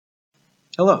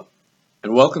Hello,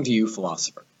 and welcome to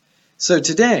uPhilosopher. So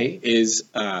today is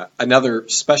another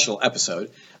special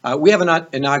episode. We have an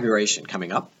inauguration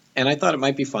coming up, and I thought it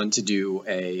might be fun to do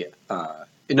a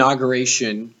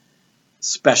inauguration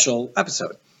special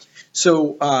episode.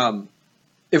 So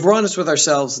if we're honest with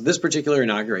ourselves, this particular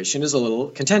inauguration is a little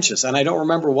contentious, and I don't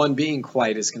remember one being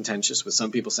quite as contentious, with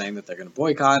some people saying that they're going to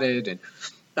boycott it,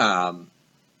 and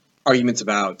arguments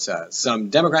about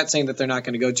some Democrats saying that they're not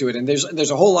going to go to it, and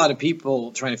there's a whole lot of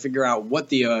people trying to figure out what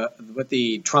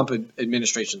the Trump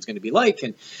administration is going to be like,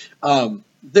 and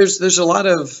there's a lot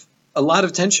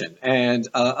of tension and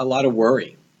a lot of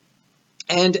worry,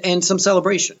 and some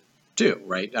celebration too,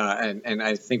 right? And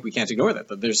I think we can't ignore that.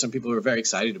 But there's some people who are very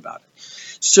excited about it.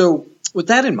 So with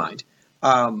that in mind,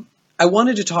 I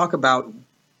wanted to talk about,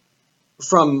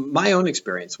 from my own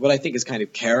experience, what I think has kind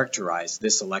of characterized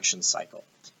this election cycle.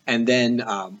 And then,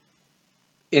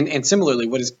 and similarly,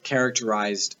 what has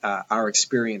characterized our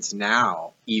experience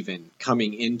now, even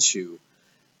coming into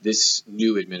this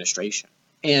new administration.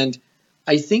 And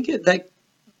I think that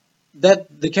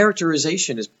the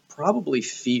characterization is probably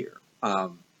fear.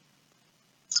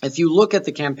 If you look at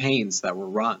the campaigns that were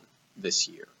run this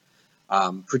year,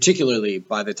 particularly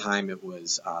by the time it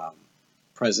was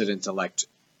President-elect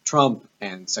Trump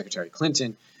and Secretary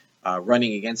Clinton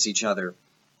running against each other,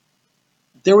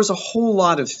 there was a whole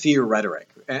lot of fear rhetoric.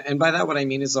 And by that, what I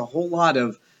mean is a whole lot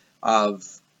of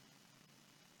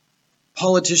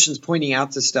politicians pointing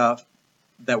out the stuff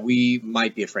that we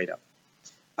might be afraid of.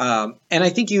 And I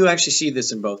think you actually see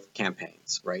this in both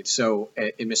campaigns, right? So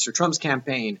in Mr. Trump's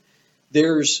campaign,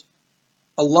 there's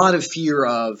a lot of fear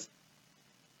of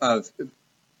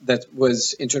that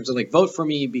was in terms of like, vote for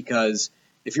me, because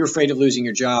if you're afraid of losing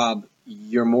your job,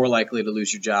 you're more likely to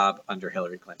lose your job under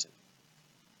Hillary Clinton.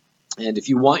 And if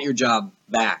you want your job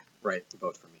back, right,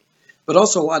 vote for me. But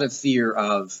also a lot of fear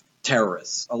of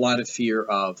terrorists, a lot of fear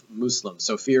of Muslims,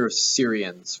 so fear of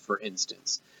Syrians, for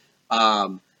instance.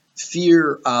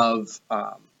 Fear of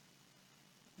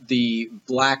the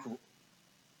Black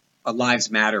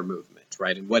Lives Matter movement,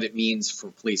 right, and what it means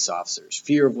for police officers.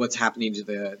 Fear of what's happening to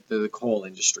the coal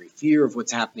industry. Fear of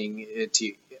what's happening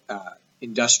to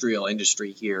industrial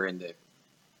industry here in the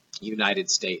United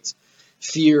States.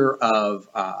 Fear of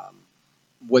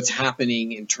what's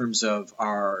happening in terms of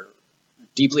our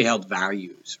deeply held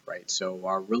values, right? So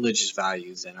our religious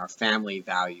values and our family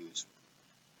values.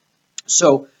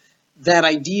 So that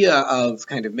idea of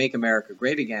kind of make America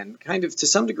great again kind of to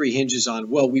some degree hinges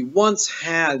on, well, we once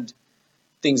had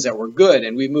things that were good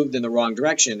and we moved in the wrong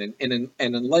direction. And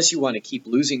unless you want to keep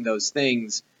losing those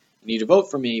things, you need to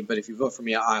vote for me. But if you vote for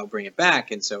me, I'll bring it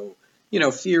back. And so,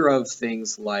 fear of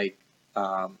things like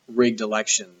rigged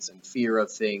elections, and fear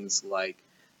of things like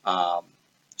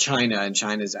China and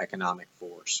China's economic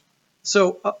force.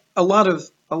 So a lot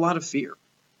of fear.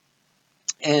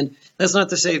 And that's not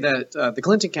to say that the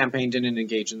Clinton campaign didn't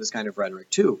engage in this kind of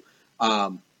rhetoric too.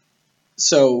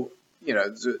 So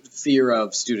the fear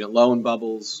of student loan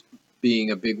bubbles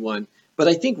being a big one. But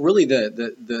I think really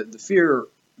the fear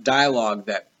dialogue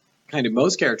that kind of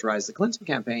most characterized the Clinton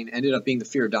campaign ended up being the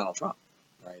fear of Donald Trump,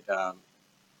 right?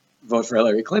 Vote for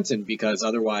Hillary Clinton, because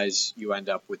otherwise you end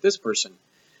up with this person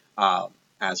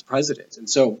as president. And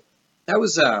so that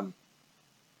was a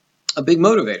big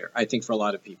motivator, I think, for a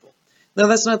lot of people. Now,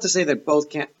 that's not to say that both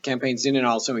campaigns didn't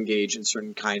also engage in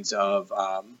certain kinds of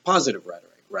positive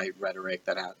rhetoric, right? Rhetoric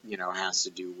that has to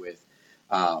do with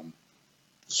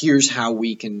here's how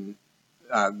we can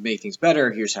make things better,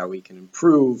 here's how we can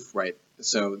improve, right?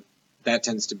 So that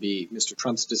tends to be Mr.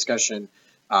 Trump's discussion.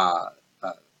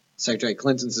 Secretary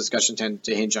Clinton's discussion tended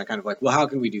to hinge on kind of like, well, how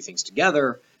can we do things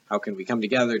together? How can we come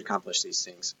together to accomplish these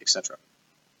things, etc.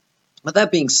 But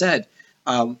that being said,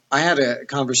 I had a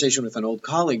conversation with an old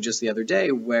colleague just the other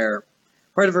day where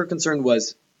part of her concern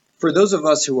was, for those of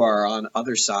us who are on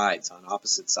other sides, on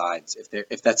opposite sides,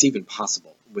 if that's even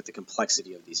possible with the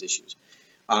complexity of these issues,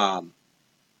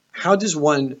 how does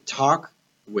one talk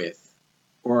with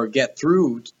or get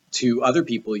through to other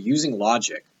people using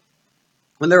logic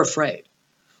when they're afraid?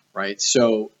 Right?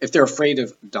 So if they're afraid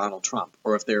of Donald Trump,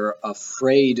 or if they're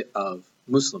afraid of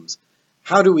Muslims,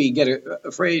 how do we get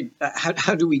afraid?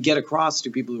 How do we get across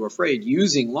to people who are afraid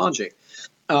using logic?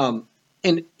 And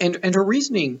her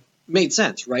reasoning made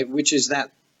sense, right? Which is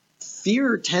that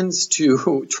fear tends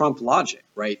to trump logic,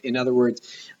 right? In other words,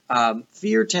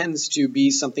 fear tends to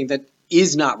be something that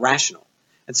is not rational.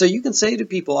 And so you can say to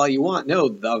people all you want, no,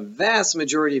 the vast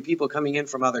majority of people coming in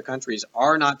from other countries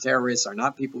are not terrorists, are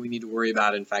not people we need to worry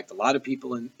about. In fact, a lot of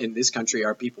people in this country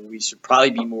are people we should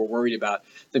probably be more worried about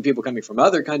than people coming from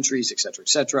other countries, et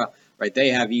cetera, right? They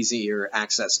have easier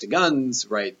access to guns,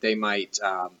 right? They might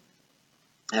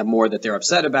have more that they're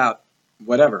upset about,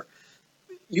 whatever.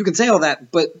 You can say all that,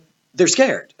 but they're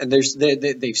scared, and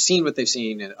they've seen what they've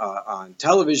seen on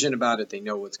television about it. They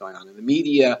know what's going on in the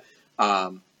media.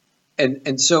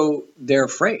 And so they're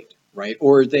afraid, right?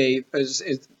 Or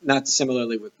not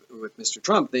similarly with Mr.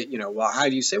 Trump, that, well, how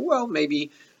do you say, well, maybe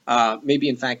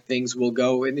in fact things will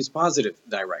go in these positive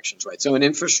directions, right? So an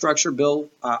infrastructure bill,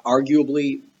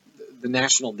 arguably, the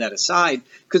national debt aside,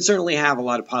 could certainly have a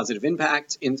lot of positive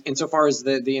impact insofar as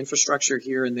the infrastructure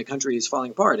here in the country is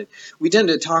falling apart. And we tend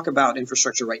to talk about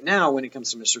infrastructure right now when it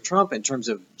comes to Mr. Trump in terms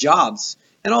of jobs,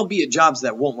 and albeit jobs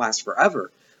that won't last forever.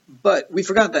 But we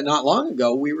forgot that not long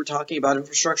ago we were talking about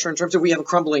infrastructure in terms of we have a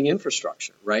crumbling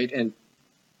infrastructure, right? And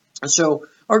so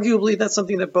arguably that's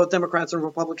something that both Democrats and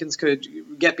Republicans could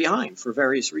get behind for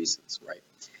various reasons, right?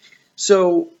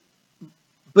 So,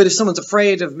 but if someone's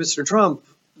afraid of Mr. Trump,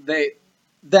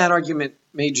 that argument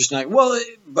may just not, well,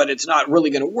 but it's not really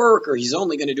going to work, or he's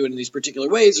only going to do it in these particular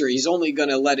ways, or he's only going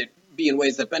to let it be in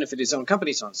ways that benefit his own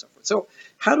company, so on and so forth. So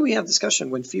how do we have discussion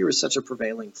when fear is such a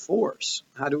prevailing force?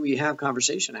 How do we have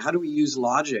conversation? How do we use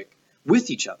logic with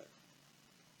each other?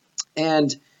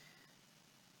 And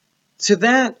to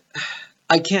that,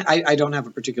 I don't have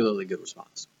a particularly good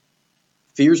response.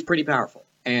 Fear is pretty powerful,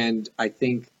 and I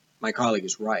think my colleague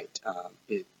is right.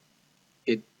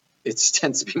 It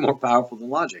tends to be more powerful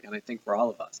than logic, and I think for all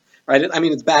of us, right? I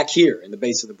mean, it's back here in the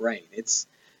base of the brain. It's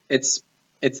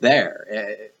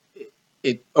there.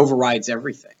 It overrides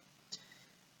everything.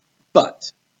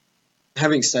 But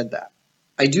having said that,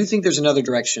 I do think there's another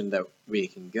direction that we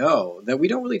can go that we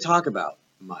don't really talk about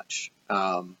much.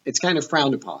 It's kind of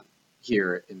frowned upon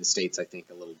here in the States, I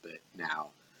think, a little bit now.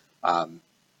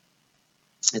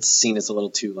 It's seen as a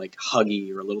little too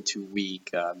huggy or a little too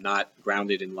weak, not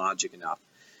grounded in logic enough.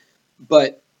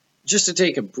 But just to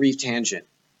take a brief tangent,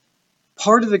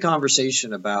 part of the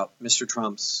conversation about Mr.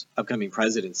 Trump's upcoming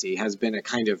presidency has been a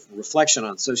kind of reflection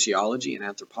on sociology and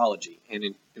anthropology and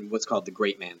in what's called the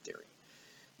great man theory.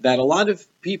 That a lot of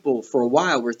people for a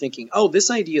while were thinking, oh, this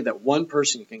idea that one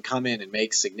person can come in and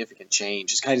make significant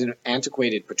change is kind of an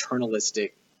antiquated,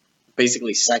 paternalistic,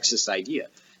 basically sexist idea.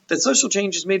 That social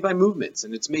change is made by movements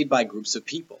and it's made by groups of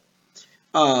people.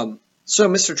 So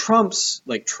Mr. Trump's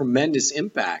tremendous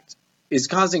impact is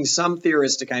causing some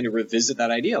theorists to kind of revisit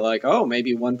that idea, oh,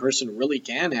 maybe one person really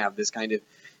can have this kind of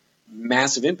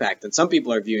massive impact. And some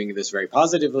people are viewing this very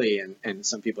positively, and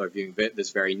some people are viewing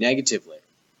this very negatively.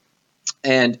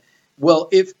 And, well,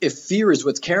 if fear is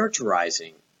what's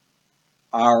characterizing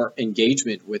our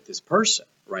engagement with this person,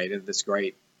 right, in this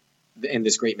great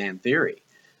man theory,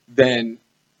 then,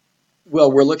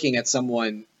 well, we're looking at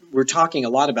someone. We're talking a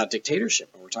lot about dictatorship,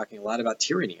 and we're talking a lot about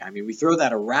tyranny. I mean, we throw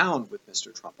that around with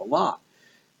Mr. Trump a lot,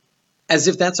 as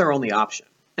if that's our only option.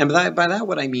 And by that,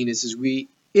 what I mean is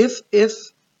if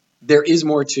there is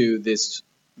more to this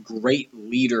great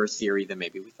leader theory than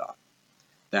maybe we thought,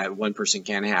 that one person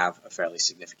can have a fairly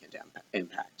significant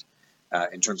impact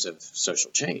in terms of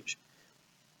social change.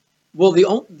 Well,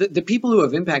 the people who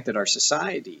have impacted our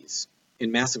societies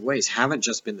in massive ways haven't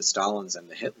just been the Stalins and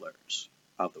the Hitlers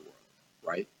of the world,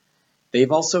 right?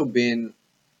 They've also been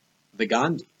the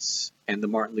Gandhis and the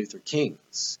Martin Luther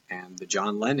Kings and the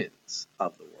John Lennons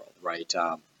of the world, right?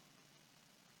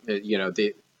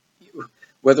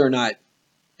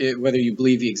 Whether you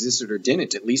believe he existed or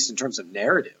didn't, at least in terms of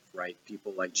narrative, right?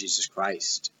 People like Jesus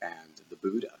Christ and the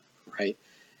Buddha, right?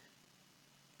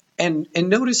 And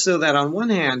notice, though, that on one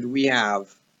hand we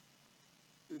have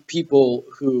people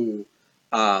who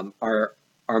are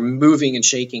moving and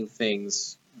shaking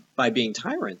things by being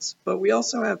tyrants, but we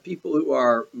also have people who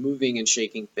are moving and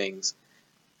shaking things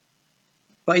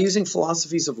by using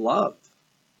philosophies of love.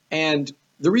 And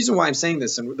the reason why I'm saying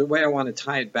this, and the way I want to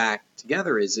tie it back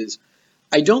together, is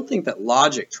I don't think that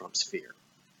logic trumps fear,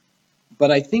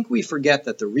 but I think we forget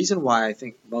that the reason why I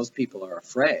think most people are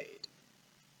afraid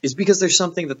is because there's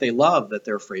something that they love that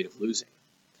they're afraid of losing.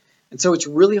 And so it's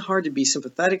really hard to be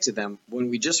sympathetic to them when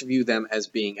we just view them as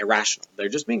being irrational. They're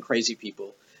just being crazy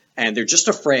people, and they're just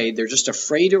afraid. They're just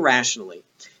afraid irrationally.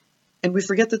 And we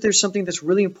forget that there's something that's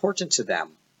really important to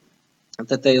them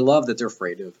that they love that they're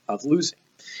afraid of losing.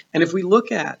 And if we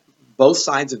look at both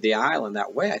sides of the aisle in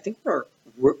that way, I think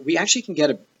we actually can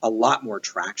get a lot more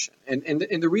traction. And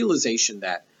the realization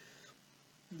that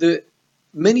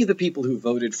many of the people who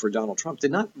voted for Donald Trump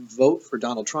did not vote for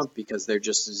Donald Trump because they're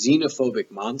just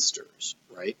xenophobic monsters,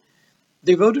 right?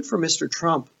 They voted for Mr.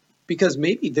 Trump because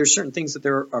maybe there's certain things that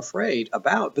they're afraid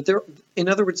about, but in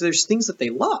other words, there's things that they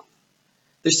love.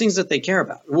 There's things that they care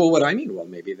about. Well, what do I mean? Well,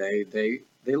 maybe they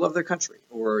love their country,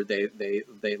 or they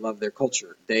love their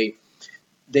culture. They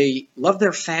love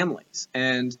their families,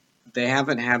 and they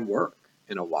haven't had work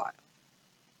in a while.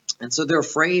 And so they're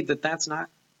afraid that that's not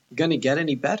going to get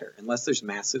any better unless there's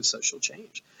massive social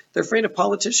change. They're afraid of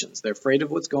politicians. They're afraid of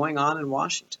what's going on in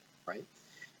Washington, right?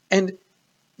 And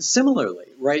similarly,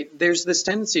 right, there's this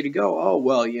tendency to go, oh,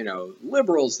 well,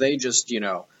 liberals, they just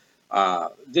want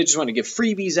to give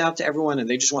freebies out to everyone, and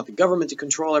they just want the government to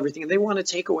control everything, and they want to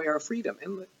take away our freedom.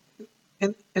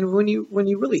 And when you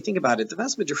really think about it, the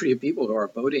vast majority of people who are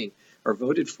voting or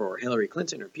voted for Hillary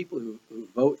Clinton, or people who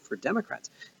vote for Democrats,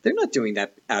 they're not doing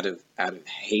that out of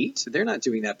hate. They're not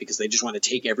doing that because they just want to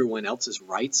take everyone else's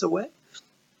rights away.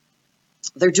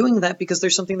 They're doing that because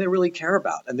there's something they really care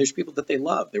about, and there's people that they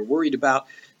love. They're worried about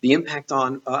the impact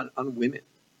on women,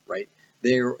 right?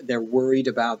 They're worried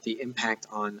about the impact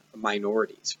on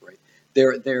minorities, right?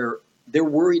 They're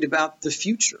worried about the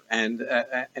future and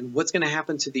what's going to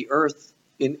happen to the earth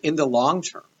in the long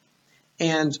term.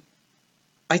 And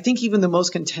I think even the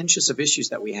most contentious of issues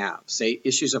that we have, say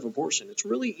issues of abortion, it's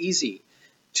really easy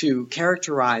to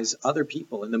characterize other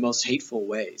people in the most hateful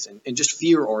ways and just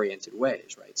fear-oriented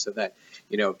ways, right? So that,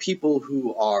 people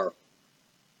who are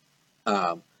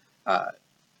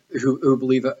who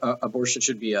believe abortion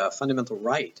should be a fundamental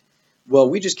right, well,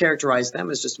 we just characterize them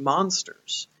as just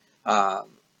monsters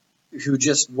who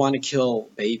just want to kill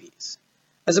babies,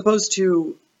 as opposed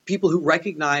to people who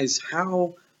recognize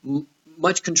how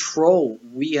much control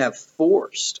we have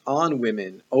forced on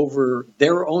women over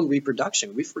their own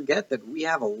reproduction. We forget that we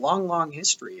have a long, long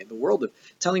history in the world of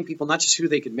telling people not just who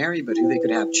they could marry, but who they could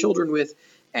have children with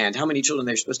and how many children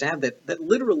they're supposed to have, that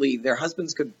literally their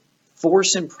husbands could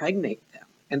force impregnate them,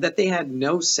 and that they had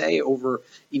no say over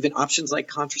even options like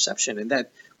contraception, and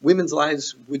that women's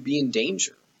lives would be in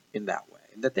danger in that way,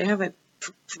 and that they haven't,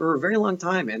 for a very long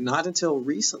time, and not until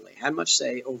recently, had much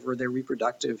say over their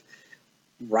reproductive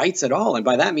rights at all. And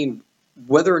by that I mean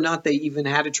whether or not they even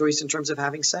had a choice in terms of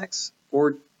having sex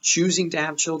or choosing to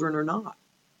have children or not.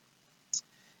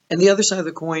 And the other side of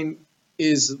the coin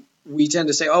is we tend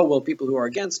to say, oh, well, people who are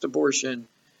against abortion,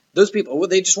 those people, well,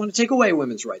 they just want to take away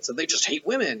women's rights, so they just hate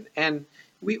women. And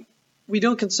we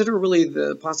don't consider really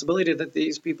the possibility that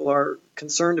these people are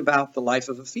concerned about the life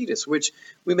of a fetus, which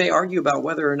we may argue about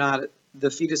whether or not the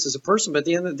fetus is a person, but at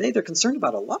the end of the day, they're concerned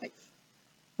about a life,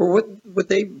 or what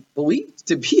they believe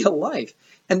to be a life,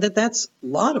 and that's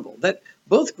laudable. That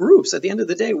both groups, at the end of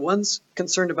the day, one's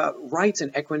concerned about rights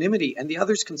and equanimity, and the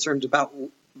other's concerned about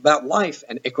life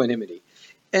and equanimity.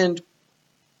 And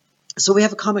so we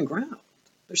have a common ground.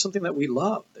 There's something that we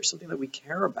love. There's something that we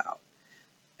care about,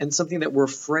 and something that we're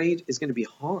afraid is going to be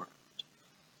harmed.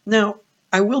 Now,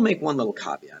 I will make one little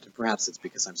caveat, and perhaps it's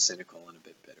because I'm cynical and a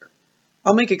bit bitter.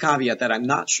 I'll make a caveat that I'm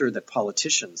not sure that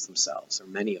politicians themselves, or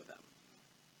many of them,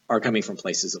 are coming from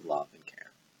places of love and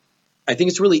care. I think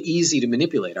it's really easy to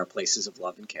manipulate our places of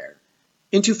love and care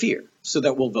into fear so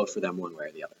that we'll vote for them one way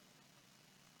or the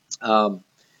other.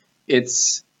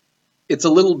 It's a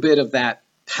little bit of that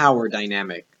power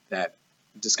dynamic, that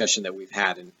discussion that we've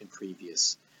had in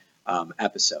previous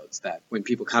episodes, that when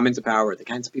people come into power, the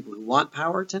kinds of people who want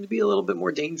power tend to be a little bit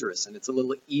more dangerous, and it's a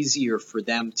little easier for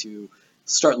them to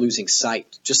start losing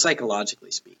sight, just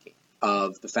psychologically speaking,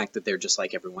 of the fact that they're just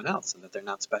like everyone else and that they're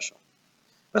not special.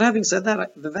 But having said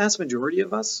that, the vast majority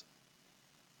of us,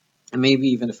 and maybe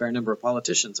even a fair number of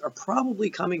politicians, are probably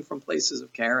coming from places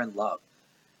of care and love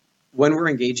when we're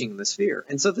engaging in this fear.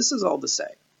 And so this is all to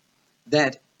say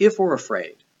that if we're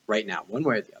afraid right now, one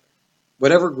way or the other,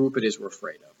 whatever group it is we're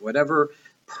afraid of, whatever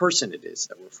person it is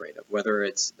that we're afraid of, whether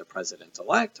it's the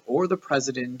president-elect or the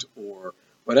president or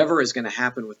whatever is going to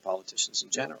happen with politicians in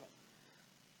general,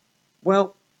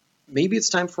 well, maybe it's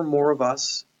time for more of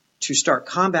us to start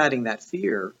combating that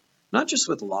fear, not just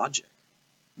with logic,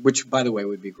 which, by the way,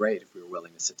 would be great if we were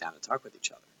willing to sit down and talk with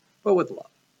each other, but with love.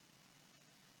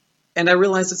 And I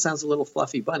realize it sounds a little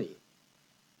fluffy bunny,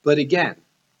 but again,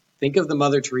 think of the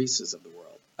Mother Teresas of the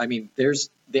world. I mean, there's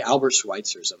the Albert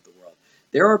Schweitzers of the world.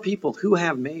 There are people who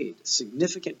have made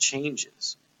significant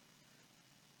changes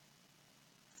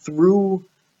through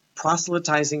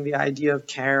proselytizing the idea of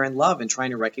care and love and trying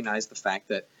to recognize the fact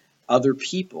that other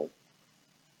people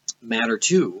matter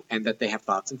too, and that they have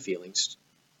thoughts and feelings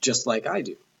just like I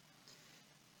do.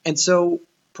 And so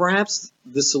perhaps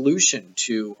the solution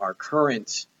to our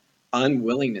current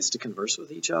unwillingness to converse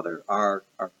with each other, our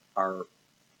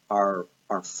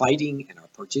our fighting and our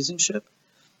partisanship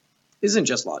isn't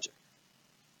just logic,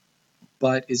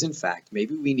 but is in fact,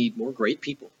 maybe we need more great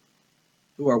people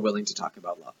who are willing to talk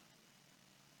about love.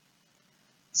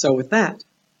 So with that,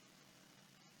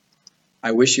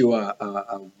 I wish you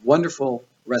a wonderful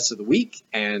rest of the week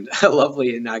and a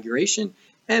lovely inauguration.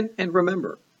 And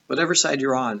remember, whatever side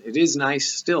you're on, it is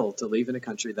nice still to live in a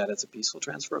country that has a peaceful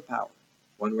transfer of power,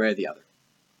 one way or the other.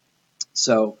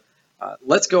 So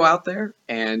let's go out there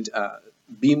and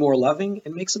be more loving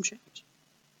and make some change.